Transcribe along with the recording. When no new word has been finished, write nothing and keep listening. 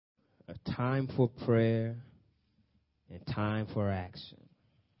A time for prayer and time for action.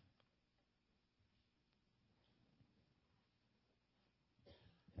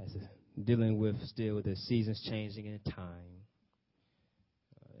 As dealing with still the seasons changing in time.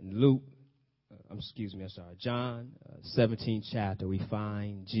 In John 17 chapter, we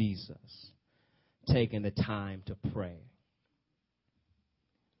find Jesus taking the time to pray.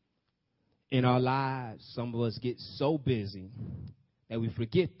 In our lives, some of us get so busy that we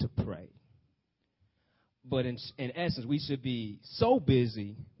forget to pray. But in essence, we should be so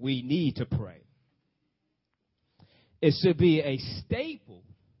busy, we need to pray. It should be a staple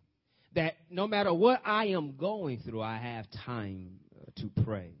that no matter what I am going through, I have time to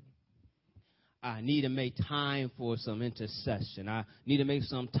pray. I need to make time for some intercession. I need to make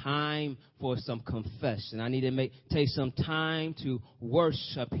some time for some confession. I need to take some time to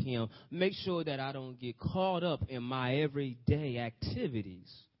worship him. Make sure that I don't get caught up in my everyday activities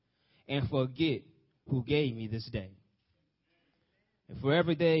and forget who gave me this day. And for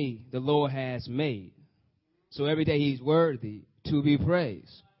every day the Lord has made, so every day he's worthy to be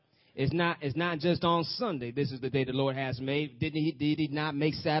praised. It's not just on Sunday. This is the day the Lord has made. Did he not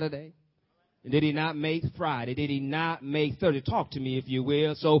make Saturday? Did he not make Friday? Did he not make Thursday? Talk to me, if you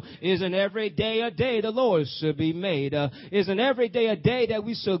will. So isn't every day a day the Lord should be made? Isn't every day a day that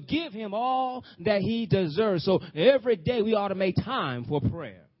we should give him all that he deserves? So every day we ought to make time for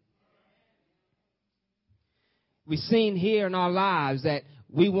prayer. We've seen here in our lives that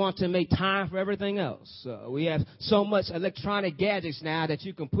we want to make time for everything else. We have so much electronic gadgets now that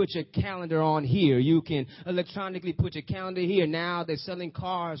you can put your calendar on here. You can electronically put your calendar here. Now they're selling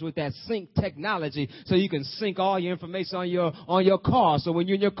cars with that sync technology, so you can sync all your information on your car. So when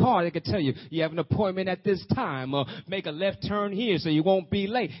you're in your car, they can tell you have an appointment at this time. Make a left turn here so you won't be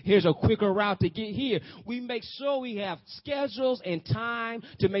late. Here's a quicker route to get here. We make sure we have schedules and time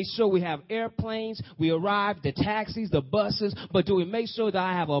to make sure we have airplanes. We arrive, the taxis, the buses, but do we make sure that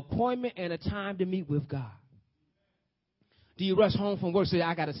I have an appointment and a time to meet with God? Do you rush home from work and say,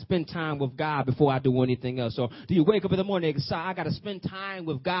 I got to spend time with God before I do anything else? Or do you wake up in the morning and say, I got to spend time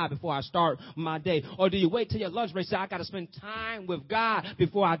with God before I start my day? Or do you wait till your lunch break and say, I got to spend time with God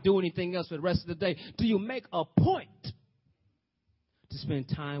before I do anything else for the rest of the day? Do you make a point to spend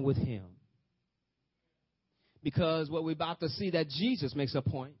time with him? Because what we're about to see, that Jesus makes a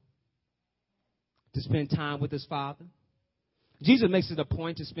point to spend time with his Father. Jesus makes it a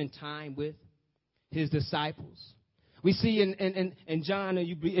point to spend time with his disciples. We see in John,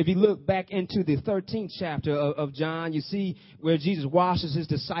 if you look back into the 13th chapter of John, you see where Jesus washes his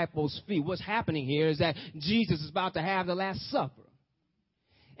disciples' feet. What's happening here is that Jesus is about to have the Last Supper.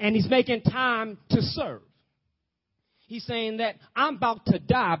 And he's making time to serve. He's saying that I'm about to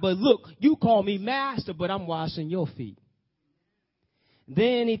die, but look, you call me master, but I'm washing your feet.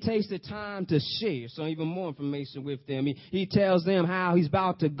 Then he takes the time to share some even more information with them. He tells them how he's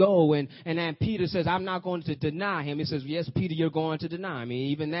about to go. And then Peter says, I'm not going to deny him. He says, yes, Peter, you're going to deny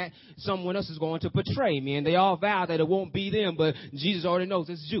me. Even that someone else is going to betray me. And they all vow that it won't be them. But Jesus already knows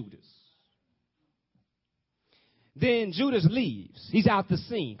it's Judas. Then Judas leaves. He's out the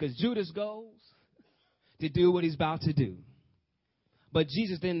scene because Judas goes to do what he's about to do. But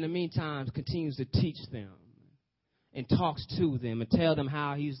Jesus then in the meantime continues to teach them and talks to them and tell them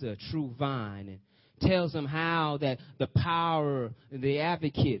how he's the true vine, and tells them how that the power, the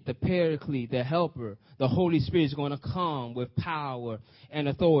advocate, the paraclete, the helper, the Holy Spirit is going to come with power and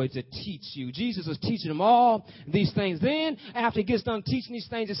authority to teach you. Jesus is teaching them all these things. Then after he gets done teaching these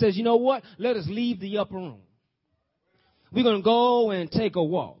things, he says, you know what? Let us leave the upper room. We're going to go and take a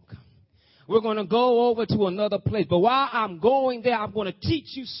walk. We're going to go over to another place. But while I'm going there, I'm going to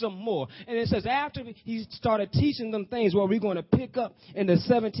teach you some more. And it says after he started teaching them things, well, we're going to pick up in the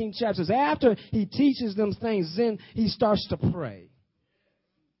 17th chapters. After he teaches them things, then he starts to pray.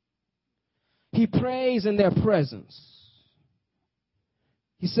 He prays in their presence.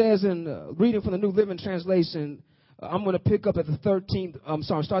 He says in reading from the New Living Translation, I'm going to pick up at the 13th,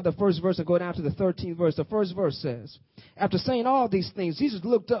 start the first verse and go down to the 13th verse. The first verse says, after saying all these things, Jesus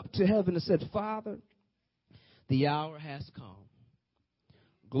looked up to heaven and said, Father, the hour has come.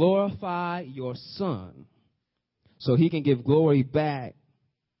 Glorify your Son so he can give glory back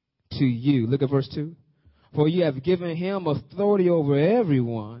to you. Look at verse 2. For you have given him authority over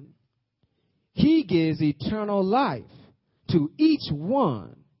everyone. He gives eternal life to each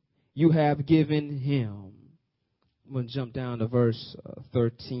one you have given him. I'm going to jump down to verse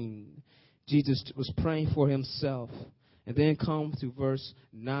 13. Jesus was praying for himself. And then come to verse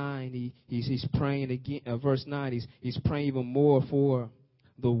 9. He's praying again. Verse 9, he's praying even more for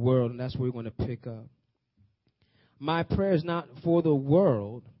the world. And that's where we're going to pick up. My prayer is not for the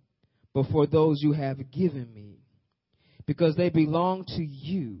world, but for those you have given me, because they belong to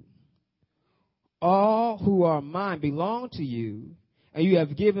you. All who are mine belong to you, and you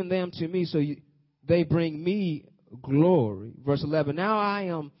have given them to me, so they bring me glory. Verse 11, now I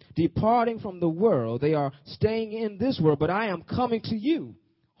am departing from the world. They are staying in this world, but I am coming to you.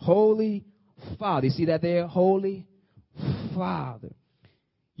 Holy Father. You see that there? Holy Father.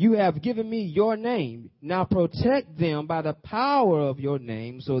 You have given me your name. Now protect them by the power of your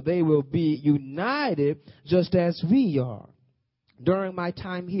name, so they will be united just as we are. During my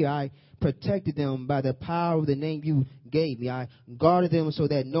time here, I protected them by the power of the name you gave me. I guarded them so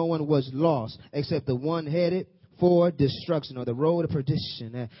that no one was lost except the one headed for destruction, or the road of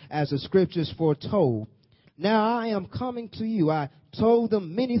perdition, as the scriptures foretold. Now I am coming to you. I told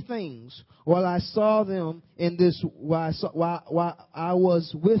them many things while I saw them in this, while I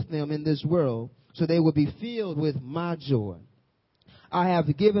was with them in this world, so they would be filled with my joy. I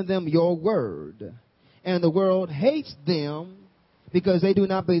have given them your word, and the world hates them because they do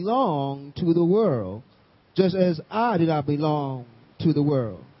not belong to the world, just as I do not belong to the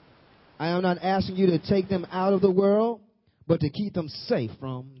world. I am not asking you to take them out of the world, but to keep them safe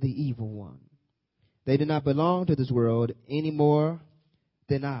from the evil one. They do not belong to this world any more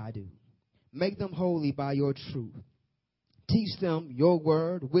than I do. Make them holy by your truth. Teach them your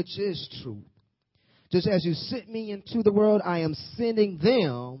word, which is truth. Just as you sent me into the world, I am sending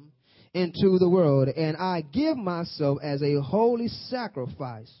them into the world, and I give myself as a holy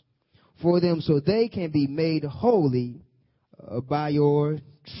sacrifice for them, so they can be made holy by your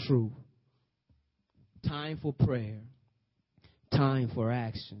truth. Time for prayer. Time for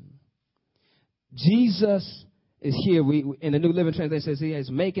action. Jesus is here. In the New Living Translation, it says he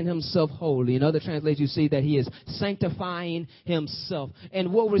is making himself holy. In other translations, you see that he is sanctifying himself.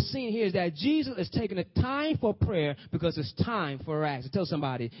 And what we're seeing here is that Jesus is taking the time for prayer because it's time for action. Tell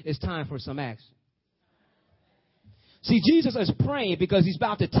somebody, it's time for some action. See, Jesus is praying because he's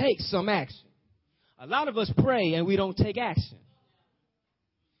about to take some action. A lot of us pray and we don't take action.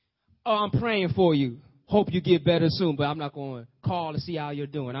 Oh, I'm praying for you. Hope you get better soon, but I'm not going to call to see how you're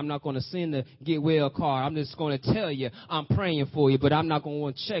doing. I'm not going to send the get well card. I'm just going to tell you I'm praying for you, but I'm not going to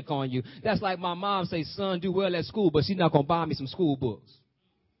want to check on you. That's like my mom say, son, do well at school, but she's not going to buy me some school books.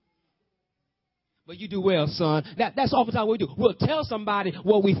 But you do well, son. That's oftentimes what we do. We'll tell somebody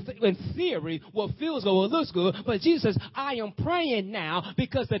what we, in theory, what feels good, what looks good. But Jesus says, I am praying now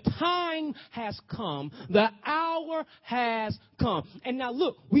because the time has come. The hour has come. And now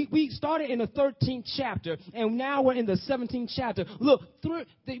look, we started in the 13th chapter, and now we're in the 17th chapter. Look,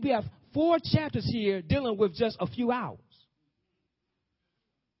 we have 4 chapters here dealing with just a few hours.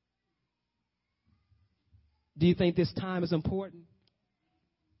 Do you think this time is important?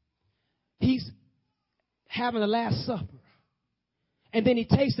 He's having the Last Supper. And then he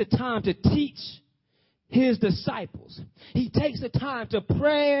takes the time to teach his disciples. He takes the time to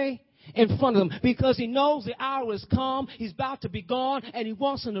pray in front of them because he knows the hour has come. He's about to be gone, and he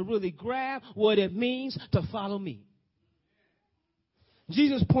wants them to really grab what it means to follow me.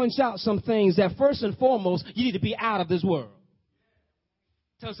 Jesus points out some things that first and foremost, you need to be out of this world.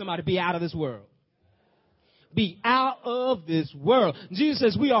 Tell somebody, be out of this world. Be out of this world. Jesus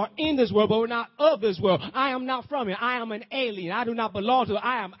says we are in this world, but we're not of this world. I am not from here. I am an alien. I do not belong to it.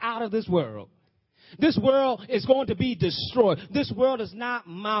 I am out of this world. This world is going to be destroyed. This world is not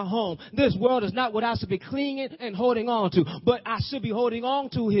my home. This world is not what I should be clinging and holding on to, but I should be holding on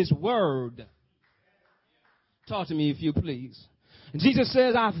to his word. Talk to me if you please. Jesus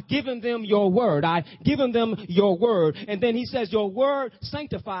says, I've given them your word. I've given them your word. And then he says, your word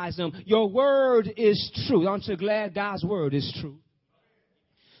sanctifies them. Your word is true. Aren't you glad God's word is true?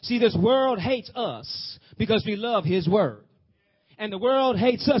 See, this world hates us because we love his word. And the world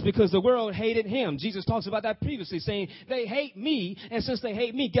hates us because the world hated him. Jesus talks about that previously, saying they hate me. And since they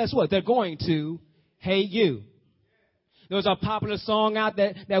hate me, guess what? They're going to hate you. There was a popular song out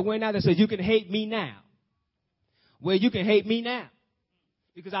that went out that said, you can hate me now. Well, you can hate me now.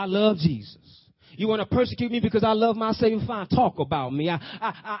 Because I love Jesus. You want to persecute me because I love my Savior? Fine, talk about me.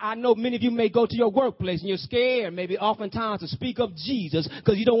 I know many of you may go to your workplace and you're scared maybe oftentimes to speak of Jesus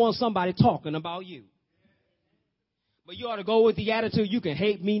because you don't want somebody talking about you. But you ought to go with the attitude, you can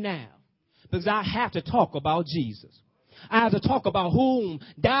hate me now. Because I have to talk about Jesus. I have to talk about whom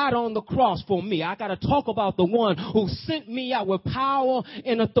died on the cross for me. I got to talk about the one who sent me out with power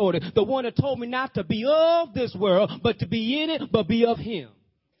and authority. The one that told me not to be of this world, but to be in it, but be of him.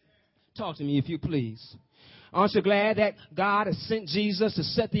 Talk to me if you please. Aren't you glad that God has sent Jesus to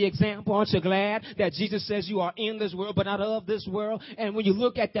set the example? Aren't you glad that Jesus says you are in this world but not of this world? And when you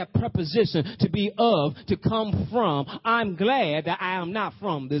look at that preposition, to be of, to come from, I'm glad that I am not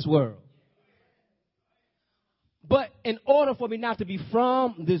from this world. But in order for me not to be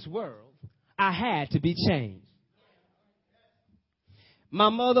from this world, I had to be changed. My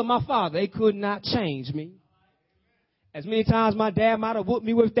mother, my father, they could not change me. As many times my dad might have whooped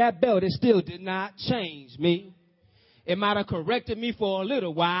me with that belt, it still did not change me. It might have corrected me for a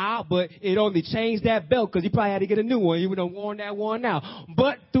little while, but it only changed that belt because he probably had to get a new one. He would have worn that one out.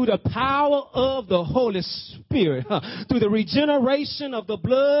 But through the power of the Holy Spirit, through the regeneration of the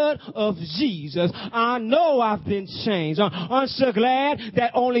blood of Jesus, I know I've been changed. Aren't you glad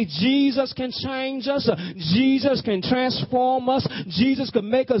that only Jesus can change us? Jesus can transform us. Jesus can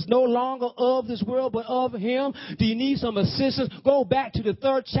make us no longer of this world, but of him. Do you need some assistance? Go back to the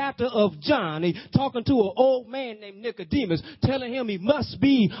 3rd chapter of John. He's talking to an old man named Nicodemus, telling him he must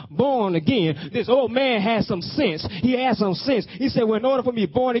be born again. This old man has some sense. He has some sense. He said, well, in order for me to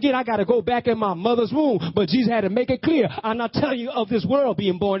be born again, I got to go back in my mother's womb. But Jesus had to make it clear, I'm not telling you of this world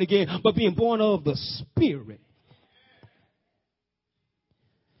being born again, but being born of the Spirit.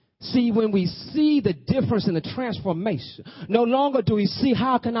 See, when we see the difference in the transformation, no longer do we see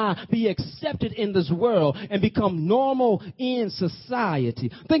how can I be accepted in this world and become normal in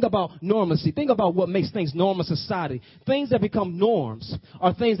society. Think about normalcy. Think about what makes things normal in society. Things that become norms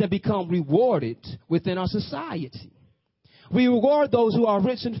are things that become rewarded within our society. We reward those who are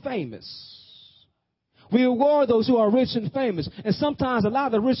rich and famous. We reward those who are rich and famous. And sometimes a lot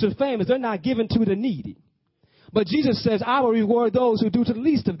of the rich and famous, they're not given to the needy. But Jesus says, I will reward those who do to the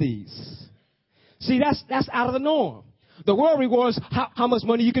least of these. See, that's out of the norm. The world rewards how much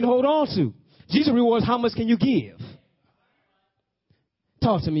money you can hold on to. Jesus rewards how much can you give.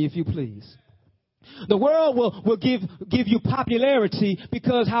 Talk to me if you please. The world will give you popularity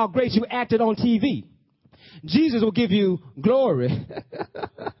because how great you acted on TV. Jesus will give you glory.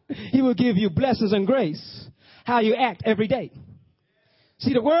 He will give you blessings and grace. How you act every day.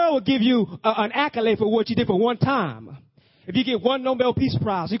 See, the world will give you an accolade for what you did for one time. If you get one Nobel Peace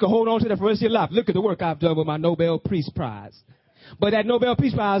Prize, you can hold on to that for the rest of your life. Look at the work I've done with my Nobel Peace Prize. But that Nobel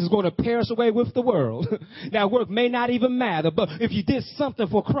Peace Prize is going to perish away with the world. That work may not even matter. But if you did something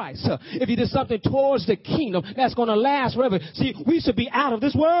for Christ, if you did something towards the kingdom, that's going to last forever. See, we should be out of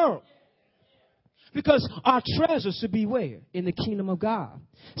this world. Because our treasure should be where? In the kingdom of God.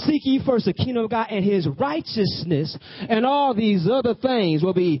 Seek ye first the kingdom of God and his righteousness, and all these other things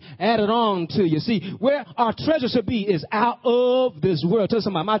will be added on to you. See, where our treasure should be is out of this world. Tell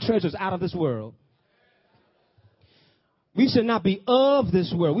somebody, my treasure is out of this world. We should not be of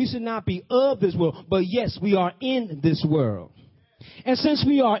this world. We should not be of this world. But yes, we are in this world. And since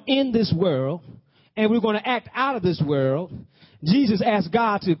we are in this world, and we're going to act out of this world, Jesus asked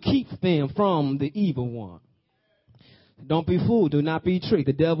God to keep them from the evil one. Don't be fooled. Do not be tricked.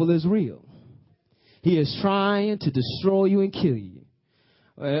 The devil is real. He is trying to destroy you and kill you.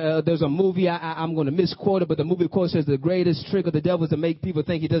 There's a movie, I'm going to misquote it, but the movie quote says the greatest trick of the devil is to make people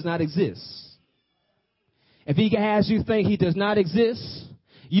think he does not exist. If he has you think he does not exist,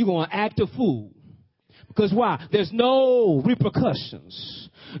 you're going to act a fool. Because why? There's no repercussions.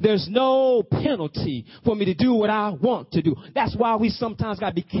 There's no penalty for me to do what I want to do. That's why we sometimes got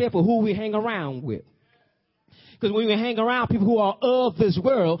to be careful who we hang around with. Because when we hang around people who are of this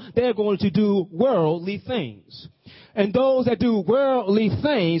world, they're going to do worldly things. And those that do worldly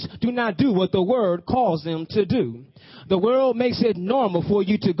things do not do what the word calls them to do. The world makes it normal for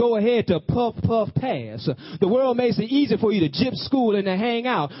you to go ahead to puff pass. The world makes it easy for you to jip school and to hang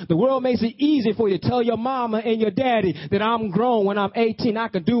out. The world makes it easy for you to tell your mama and your daddy that I'm grown when I'm 18. I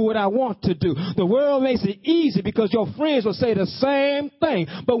can do what I want to do. The world makes it easy because your friends will say the same thing.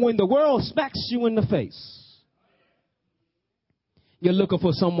 But when the world smacks you in the face, you're looking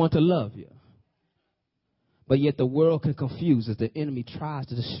for someone to love you. But yet the world can confuse us. The enemy tries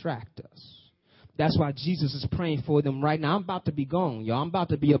to distract us. That's why Jesus is praying for them right now. I'm about to be gone, y'all. I'm about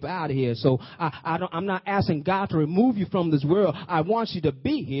to be up out of here. So I'm not asking God to remove you from this world. I want you to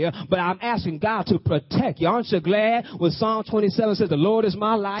be here, but I'm asking God to protect you. Aren't you glad when Psalm 27 says, the Lord is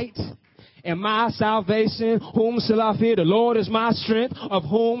my light and my salvation? Whom shall I fear? The Lord is my strength. Of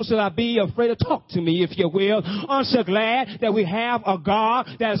whom shall I be afraid? Talk to me if you will. Aren't you glad that we have a God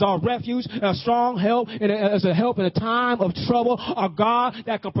that is our refuge, a strong help, and as a help in a time of trouble, a God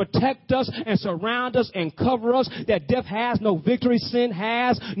that can protect us and surround us and cover us, that death has no victory, sin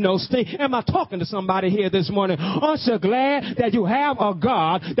has no sting. Am I talking to somebody here this morning? Aren't you glad that you have a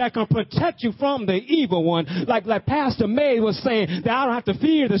God that can protect you from the evil one? Like Pastor May was saying, that I don't have to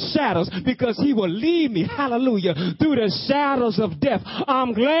fear the shadows because he will lead me, hallelujah, through the shadows of death.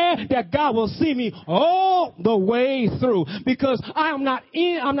 I'm glad that God will see me all the way through, because I'm not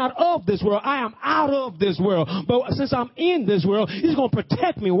of this world. I am out of this world. But since I'm in this world, he's going to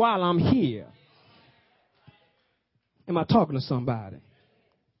protect me while I'm here. Am I talking to somebody?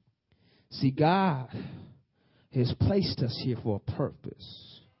 See, God has placed us here for a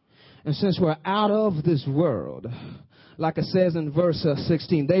purpose. And since we're out of this world, like it says in verse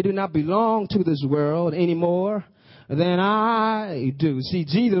 16, they do not belong to this world anymore than I do. See,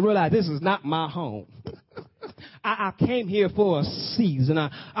 Jesus realized this is not my home. I came here for a season.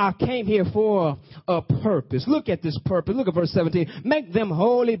 I came here for a purpose. Look at this purpose. Look at verse 17. Make them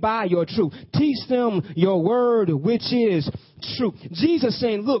holy by your truth. Teach them your word, which is truth. Jesus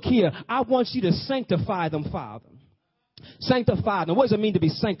saying, look here, I want you to sanctify them, Father. Sanctify them. What does it mean to be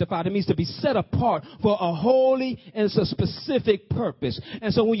sanctified? It means to be set apart for a holy and it's a specific purpose.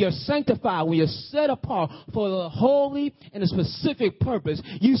 And so when you're sanctified, when you're set apart for a holy and a specific purpose,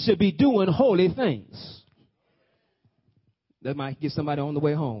 you should be doing holy things. That might get somebody on the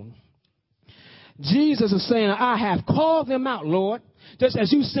way home. Jesus is saying, I have called them out, Lord. Just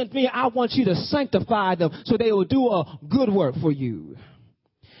as you sent me, I want you to sanctify them so they will do a good work for you.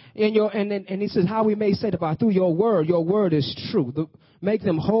 And he says, how we may sanctify through your word. Your word is true. Make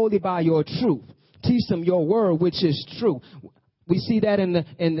them holy by your truth. Teach them your word, which is true. We see that in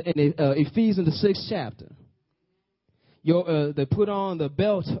Ephesians, the 6th chapter. They put on the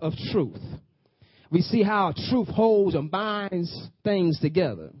belt of truth. We see how truth holds and binds things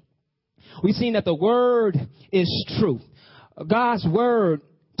together. We've seen that the word is truth. God's word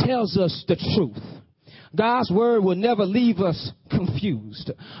tells us the truth. God's word will never leave us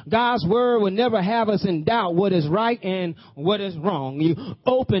confused. God's word will never have us in doubt what is right and what is wrong. You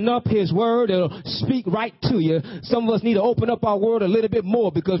open up his word, it'll speak right to you. Some of us need to open up our word a little bit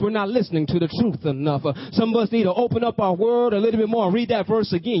more because we're not listening to the truth enough. Some of us need to open up our word a little bit more and read that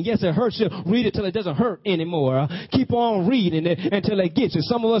verse again. Yes, it hurts you. Read it till it doesn't hurt anymore. Keep on reading it until it gets you.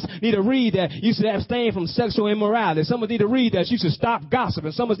 Some of us need to read that you should abstain from sexual immorality. Some of us need to read that you should stop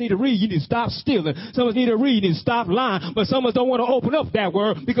gossiping. Some of us need to read you need to stop stealing. Some of us need to read and stop lying. But some of us don't want to open up that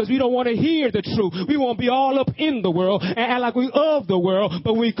word because we don't want to hear the truth. We won't be all up in the world and act like we of the world.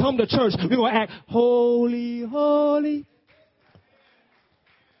 But when we come to church, we're going to act holy, holy.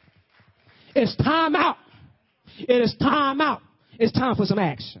 It's time out. It is time out. It's time for some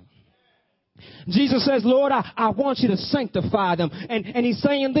action. Jesus says, Lord, I want you to sanctify them. And he's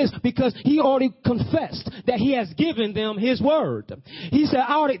saying this because he already confessed that he has given them his word. He said,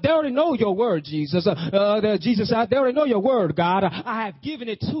 they already know your word, Jesus. Jesus said, they already know your word, God. I have given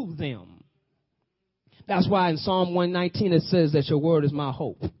it to them. That's why in Psalm 119 it says that your word is my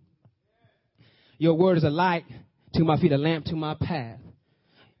hope. Your word is a light to my feet, a lamp to my path.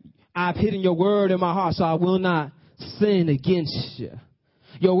 I've hidden your word in my heart so I will not sin against you.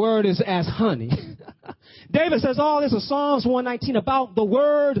 Your word is as honey. David says all this in Psalms 119 about the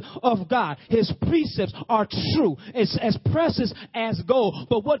word of God. His precepts are true. It's as precious as gold.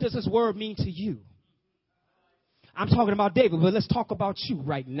 But what does this word mean to you? I'm talking about David, but let's talk about you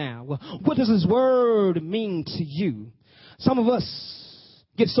right now. What does this word mean to you? Some of us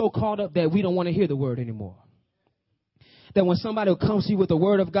get so caught up that we don't want to hear the word anymore. That when somebody comes to you with the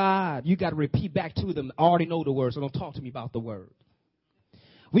word of God, you got to repeat back to them, I already know the word, so don't talk to me about the word.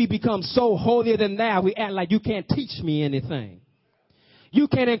 We become so holier than thou, we act like you can't teach me anything. You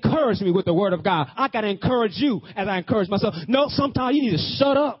can't encourage me with the word of God. I got to encourage you as I encourage myself. No, sometimes you need to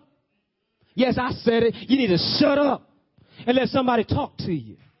shut up. Yes, I said it. You need to shut up and let somebody talk to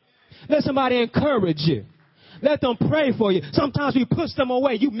you. Let somebody encourage you. Let them pray for you. Sometimes we push them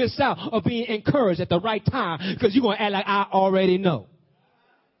away. You miss out of being encouraged at the right time because you're going to act like I already know.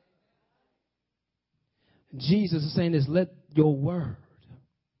 Jesus is saying this, let your word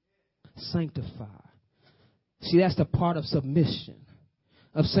sanctify. See, that's the part of submission,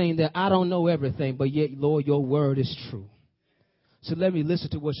 of saying that I don't know everything, but yet, Lord, your word is true. So let me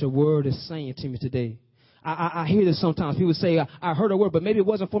listen to what your word is saying to me today. I hear this sometimes. People say, I heard a word, but maybe it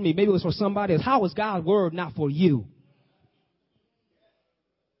wasn't for me. Maybe it was for somebody else. How is God's word not for you?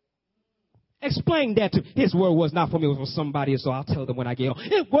 Explain that to his word was not for me, it was for somebody else. So I'll tell them when I get home.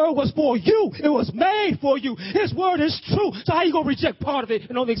 His word was for you. It was made for you. His word is true. So how you going to reject part of it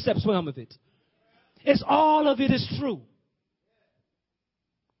and only accept some of it? It's all of it is true.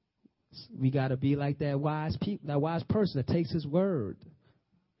 We got to be like that wise person that takes his word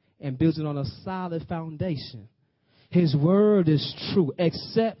and builds it on a solid foundation. His word is true.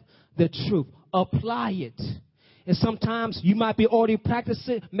 Accept the truth. Apply it. And sometimes you might be already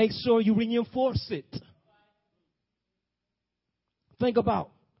practicing it. Make sure you reinforce it. Think about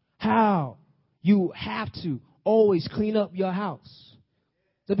how you have to always clean up your house.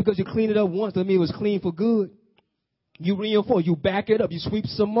 Just because you clean it up once doesn't mean it was clean for good. You reinforce, you back it up, you sweep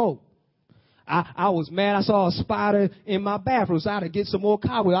some more. I was mad. I saw a spider in my bathroom, so I had to get some more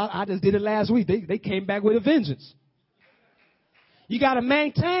cobwebs. I just did it last week. They came back with a vengeance. You got to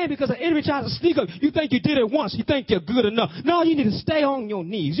maintain because the enemy tries to sneak up. You think you did it once. You think you're good enough. No, you need to stay on your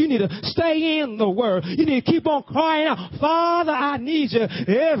knees. You need to stay in the word. You need to keep on crying out, Father, I need you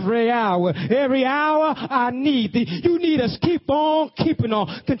every hour. Every hour I need thee. You need to keep on keeping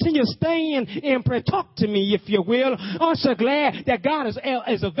on. Continue staying in prayer. Talk to me if you will. I'm so glad that God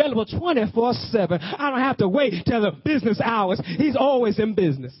is available 24/7. I don't have to wait till the business hours. He's always in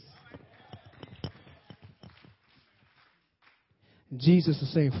business. Jesus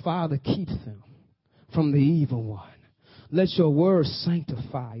is saying, Father, keep them from the evil one. Let your word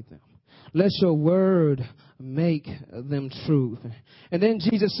sanctify them. Let your word make them truth. And then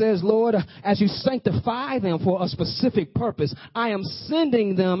Jesus says, Lord, as you sanctify them for a specific purpose, I am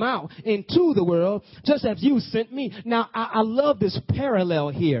sending them out into the world just as you sent me. Now, I love this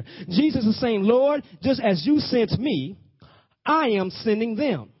parallel here. Jesus is saying, Lord, just as you sent me, I am sending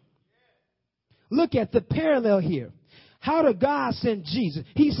them. Look at the parallel here. How did God send Jesus?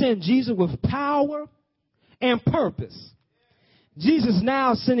 He sent Jesus with power and purpose. Jesus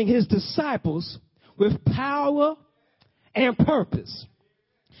now sending his disciples with power and purpose.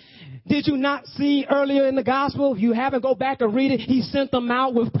 Did you not see earlier in the gospel? If you haven't, go back and read it. He sent them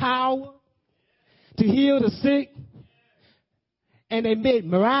out with power to heal the sick. And they did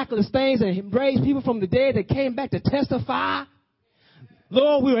miraculous things and raised people from the dead that came back to testify.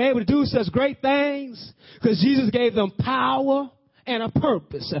 Lord, we were able to do such great things because Jesus gave them power and a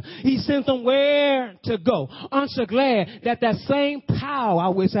purpose. He sent them where to go. I'm so glad that same power, I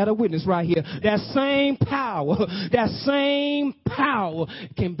wish I had a witness right here, that same power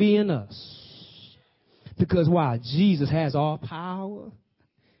can be in us. Because why? Jesus has all power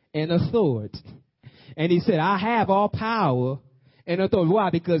and authority. And he said, I have all power and authority.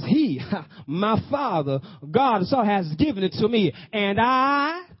 Why? Because he, my Father, God, so has given it to me, and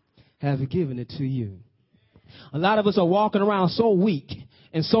I have given it to you. A lot of us are walking around so weak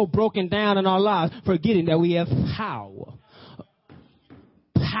and so broken down in our lives, forgetting that we have power.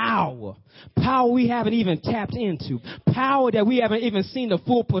 Power we haven't even tapped into. Power that we haven't even seen the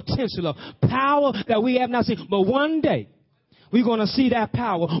full potential of. Power that we have not seen. But one day, we're going to see that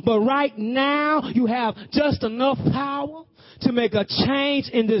power. But right now, you have just enough power to make a change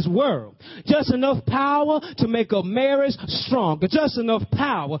in this world. Just enough power to make a marriage stronger. Just enough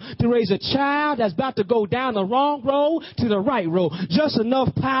power to raise a child that's about to go down the wrong road to the right road. Just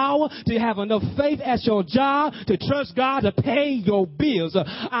enough power to have enough faith at your job to trust God to pay your bills.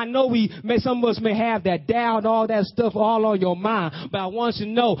 I know some of us may have that doubt and all that stuff all on your mind, but I want you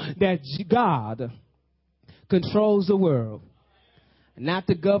to know that God controls the world. Not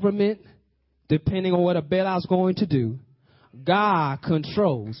the government, depending on what a bailout's going to do. God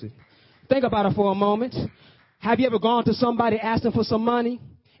controls it. Think about it for a moment. Have you ever gone to somebody asking for some money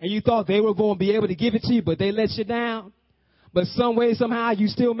and you thought they were going to be able to give it to you, but they let you down? But some way, somehow, you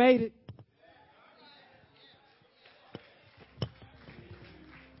still made it?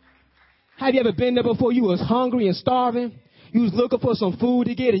 Have you ever been there before? You was hungry and starving. You was looking for some food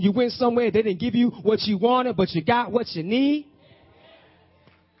to get and you went somewhere. They didn't give you what you wanted, but you got what you need.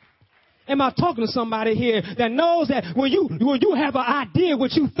 Am I talking to somebody here that knows that when you have an idea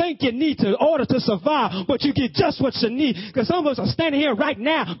what you think you need in order to survive, but you get just what you need? Because some of us are standing here right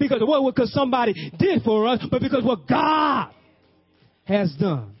now because of what somebody did for us, but because what God has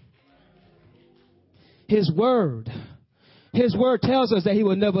done. His word tells us that he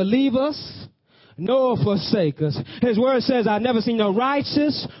will never leave us nor forsake us. His word says, I've never seen the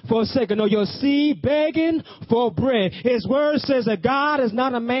righteous forsaken, nor your seed begging for bread. His word says that God is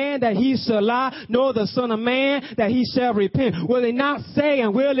not a man that he shall lie, nor the son of man that he shall repent. Will he not say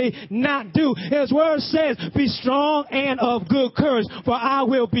and will he not do? His word says, be strong and of good courage, for I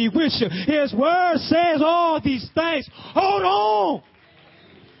will be with you. His word says all these things. Hold on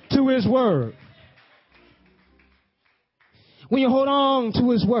to his word. When you hold on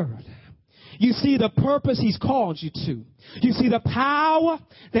to his word, you see the purpose he's called you to. You see the power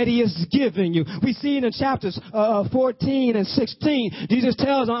that he has given you. We see it in chapters 14 and 16. Jesus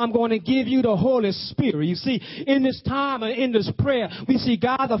tells them, I'm going to give you the Holy Spirit. You see, in this time and in this prayer, we see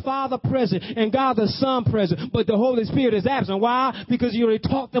God the Father present and God the Son present, but the Holy Spirit is absent. Why? Because you already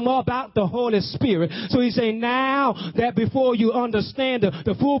talked them all about the Holy Spirit. So he's saying now that before you understand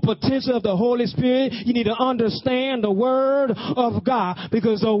the full potential of the Holy Spirit, you need to understand the Word of God,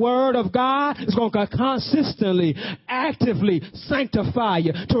 because the Word of God is going to consistently actively sanctify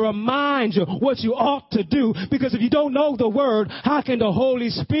you, to remind you what you ought to do. Because if you don't know the word, how can the Holy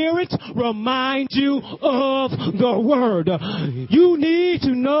Spirit remind you of the word? You need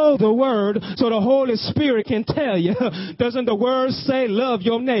to know the word so the Holy Spirit can tell you. Doesn't the word say love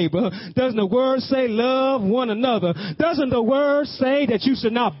your neighbor? Doesn't the word say love one another? Doesn't the word say that you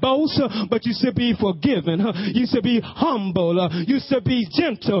should not boast, but you should be forgiven? You should be humble. You should be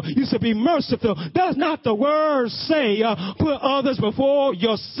gentle. You should be merciful. Does not the word say put others before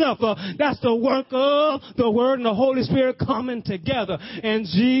yourself? That's the work of the word and the Holy Spirit coming together. And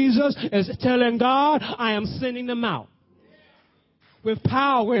Jesus is telling God, I am sending them out with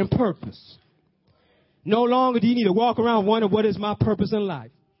power and purpose. No longer do you need to walk around wondering what is my purpose in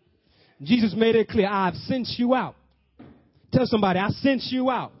life. Jesus made it clear, I've sent you out. Tell somebody, I sent you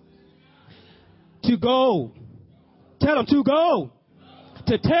out to go. Tell them to go.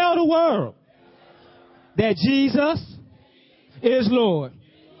 To tell the world that Jesus is Lord.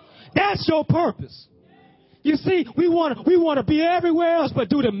 That's your purpose. You see, we want to be everywhere else but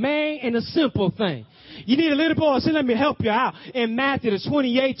do the main and the simple thing. You need a little boy, so let me help you out. In Matthew, the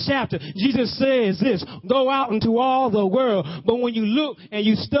 28th chapter, Jesus says this, go out into all the world. But when you look and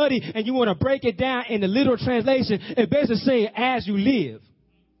you study and you want to break it down in the literal translation, it basically saying as you live.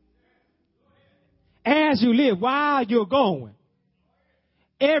 As you live, while you're going.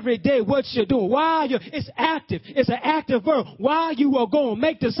 Every day, what you're doing, it's active. It's an active verb. While you are going,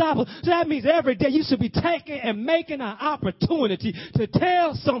 make disciples. So that means every day you should be taking and making an opportunity to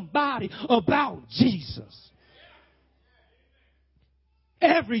tell somebody about Jesus.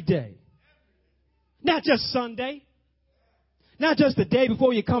 Every day. Not just Sunday. Not just the day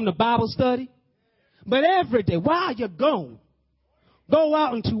before you come to Bible study. But every day, while you're going. Go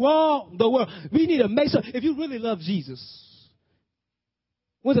out into all the world. We need to make sure, if you really love Jesus,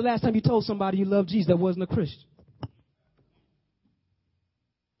 when's the last time you told somebody you love Jesus that wasn't a Christian?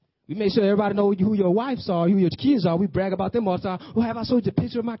 We make sure everybody knows who your wives are, who your kids are. We brag about them all the time. Well, have I showed you a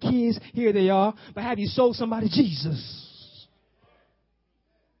picture of my kids? Here they are. But have you showed somebody Jesus?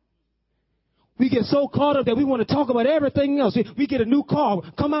 We get so caught up that we want to talk about everything else. We get a new car.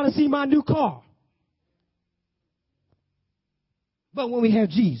 Come out and see my new car. But when we have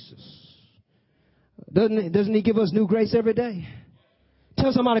Jesus, doesn't he give us new grace every day?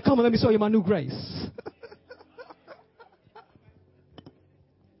 Tell somebody, come on, let me show you my new grace.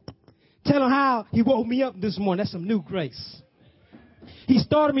 Tell them how he woke me up this morning. That's some new grace. He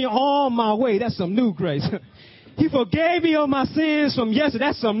started me on my way. That's some new grace. He forgave me of my sins from yesterday.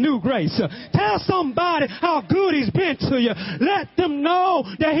 That's some new grace. Tell somebody how good he's been to you. Let them know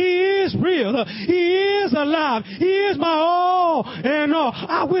that he is real. He is alive. He is my all and all.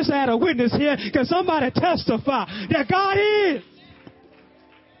 I wish I had a witness here. Can somebody testify that God is?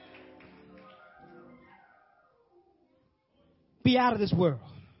 Be out of this world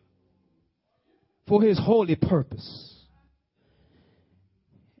for his holy purpose.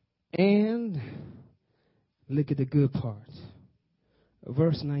 And look at the good part.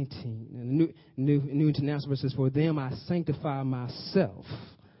 Verse 19. New International says, for them I sanctify myself,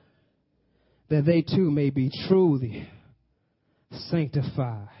 that they too may be truly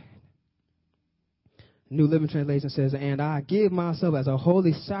sanctified. New Living Translation says, and I give myself as a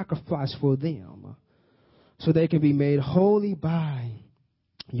holy sacrifice for them, so they can be made holy by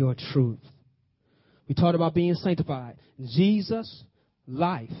your truth. We talked about being sanctified. Jesus'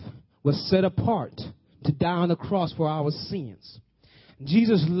 life was set apart to die on the cross for our sins.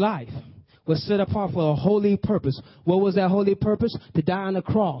 Jesus' life was set apart for a holy purpose. What was that holy purpose? To die on the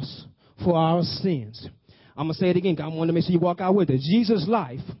cross for our sins. I'm going to say it again. I want to make sure you walk out with it. Jesus'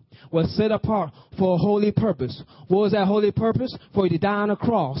 life was set apart for a holy purpose. What was that holy purpose? For you to die on the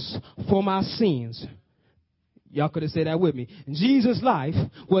cross for my sins. Y'all could have said that with me. Jesus' life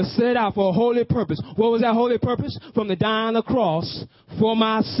was set out for a holy purpose. What was that holy purpose? From the dying on the cross for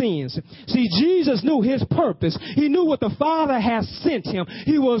my sins. See, Jesus knew his purpose. He knew what the Father has sent him.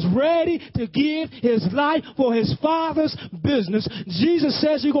 He was ready to give his life for his Father's business. Jesus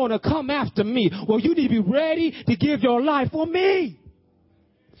says, you're going to come after me. Well, you need to be ready to give your life for me.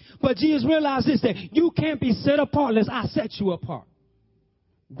 But Jesus realized this, that you can't be set apart unless I set you apart.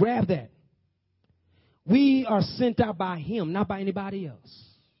 Grab that. We are sent out by him, not by anybody else.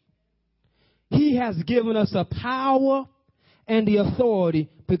 He has given us the power and the authority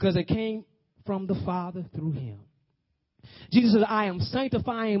because it came from the Father through him. Jesus said, I am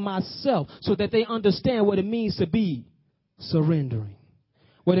sanctifying myself so that they understand what it means to be surrendering,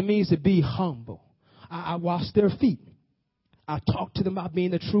 what it means to be humble. I wash their feet. I talk to them about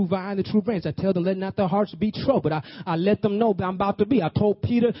being the true vine, the true branch. I tell them, let not their hearts be troubled. I let them know that I'm about to be. I told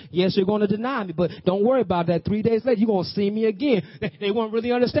Peter, yes, you're going to deny me, but don't worry about that. 3 days later, you're going to see me again. They weren't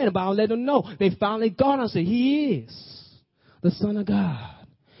really understanding, but I'll let them know. They finally got on and said, he is the Son of God.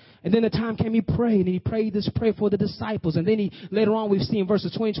 And then the time came, he prayed, and he prayed this prayer for the disciples. And then later on, we've seen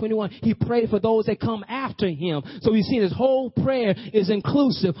verses 20, 21, he prayed for those that come after him. So we've seen his whole prayer is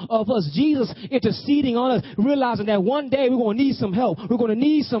inclusive of us. Jesus interceding on us, realizing that one day we're going to need some help. We're going to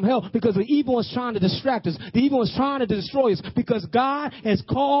need some help because the evil is trying to distract us. The evil is trying to destroy us because God has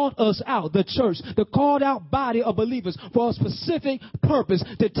called us out, the church, the called out body of believers for a specific purpose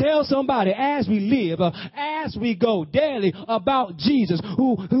to tell somebody as we live, as we go daily about Jesus,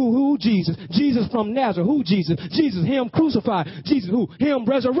 who Jesus? Jesus from Nazareth. Who Jesus? Jesus, him crucified. Jesus, who? Him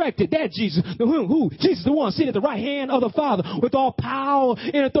resurrected. That Jesus. The who? Jesus, the one sitting at the right hand of the Father with all power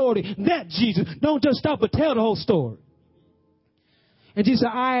and authority. That Jesus. Don't just stop but tell the whole story. And Jesus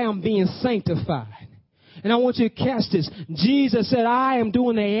said, I am being sanctified. And I want you to catch this. Jesus said, I am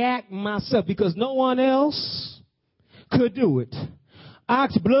doing the act myself because no one else could do it.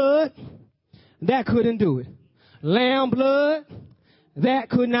 Ox blood, that couldn't do it. Lamb blood, that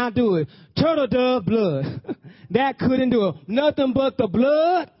could not do it. Turtle dove blood. That couldn't do it. Nothing but the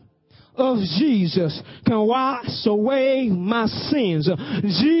blood of Jesus can wash away my sins.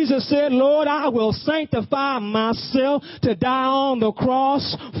 Jesus said, Lord, I will sanctify myself to die on the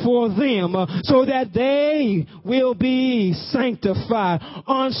cross for them so that they will be sanctified.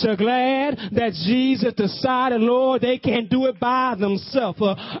 Aren't you glad that Jesus decided, Lord, they can't do it by themselves.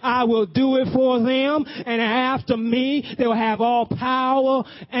 I will do it for them, and after me, they'll have all power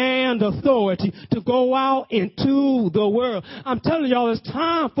and authority to go out into the world. I'm telling y'all, it's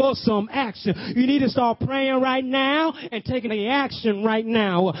time for some action. You need to start praying right now and taking the action right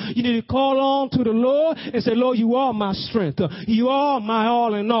now. You need to call on to the Lord and say, Lord, you are my strength. You are my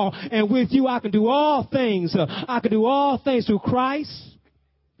all in all. And with you, I can do all things. I can do all things through Christ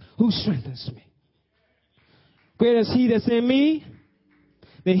who strengthens me. Greater is he that's in me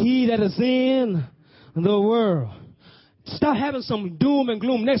than he that is in the world. Stop having some doom and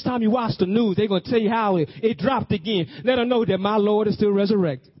gloom. Next time you watch the news, they're going to tell you how it dropped again. Let them know that my Lord is still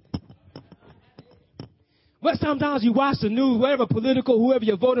resurrected. But sometimes you watch the news, whatever political, whoever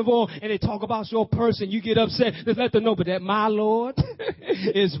you're voting for, and they talk about your person, you get upset. Just let them know, but that my Lord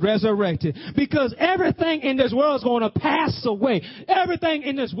is resurrected. Because everything in this world is going to pass away. Everything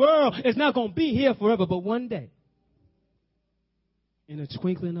in this world is not going to be here forever. But one day, in a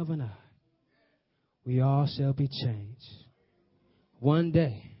twinkling of an eye, we all shall be changed. One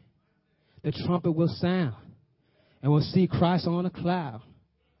day, the trumpet will sound, and we'll see Christ on a cloud.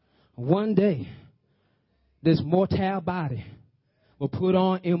 One day, this mortal body will put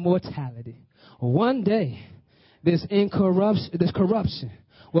on immortality. One day, this corruption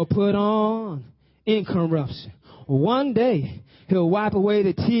will put on incorruption. One day, he'll wipe away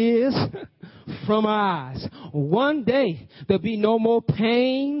the tears from our eyes. One day, there'll be no more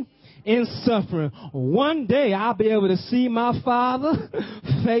pain and suffering. One day, I'll be able to see my Father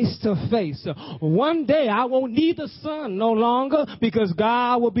face to face. One day, I won't need the sun no longer because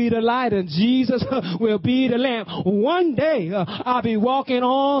God will be the light and Jesus will be the lamp. One day, I'll be walking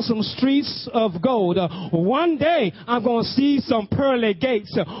on some streets of gold. One day, I'm going to see some pearly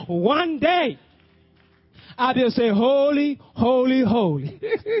gates. One day, I'll just say, holy, holy, holy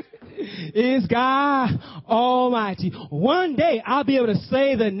is God Almighty. One day I'll be able to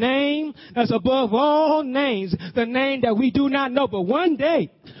say the name that's above all names, the name that we do not know. But one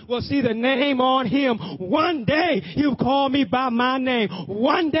day we'll see the name on him. One day he'll call me by my name.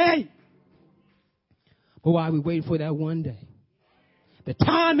 One day. But while we're waiting for that one day, the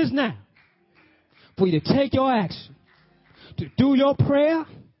time is now for you to take your action, to do your prayer,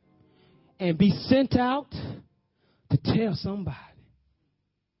 and be sent out to tell somebody,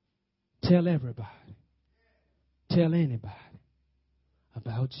 tell everybody, tell anybody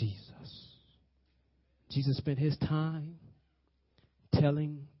about Jesus. Jesus spent his time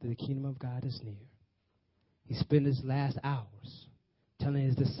telling that the kingdom of God is near. He spent his last hours telling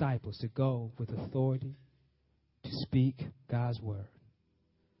his disciples to go with authority to speak God's word.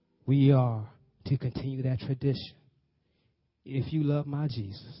 We are to continue that tradition. If you love my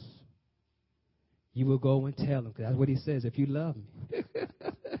Jesus, you will go and tell him. That's what he says. If you love me,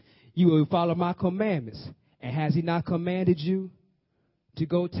 you will follow my commandments. And has he not commanded you to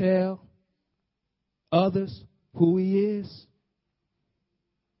go tell others who he is?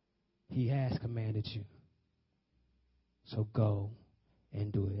 He has commanded you. So go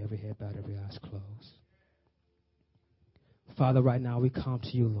and do it. Every head bowed, every eyes closed. Father, right now we come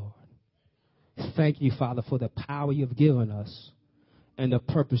to you, Lord. Thank you, Father, for the power you have given us and the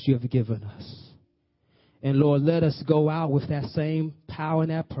purpose you have given us. And, Lord, let us go out with that same power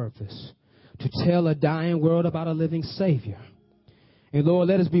and that purpose to tell a dying world about a living Savior. And, Lord,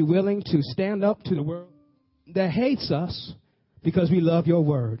 let us be willing to stand up to the world that hates us because we love your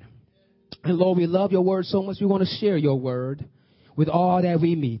word. And, Lord, we love your word so much we want to share your word with all that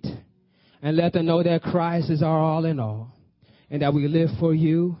we meet. And let them know that Christ is our all in all. And that we live for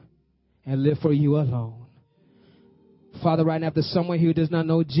you and live for you alone. Father, right now, if there's someone here who does not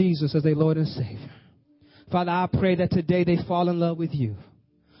know Jesus as their Lord and Savior, Father, I pray that today they fall in love with you.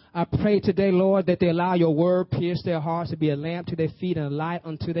 I pray today, Lord, that they allow your word pierce their hearts to be a lamp to their feet and a light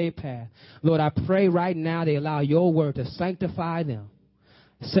unto their path. Lord, I pray right now they allow your word to sanctify them,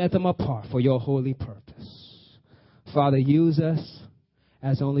 set them apart for your holy purpose. Father, use us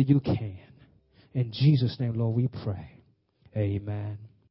as only you can. In Jesus' name, Lord, we pray. Amen.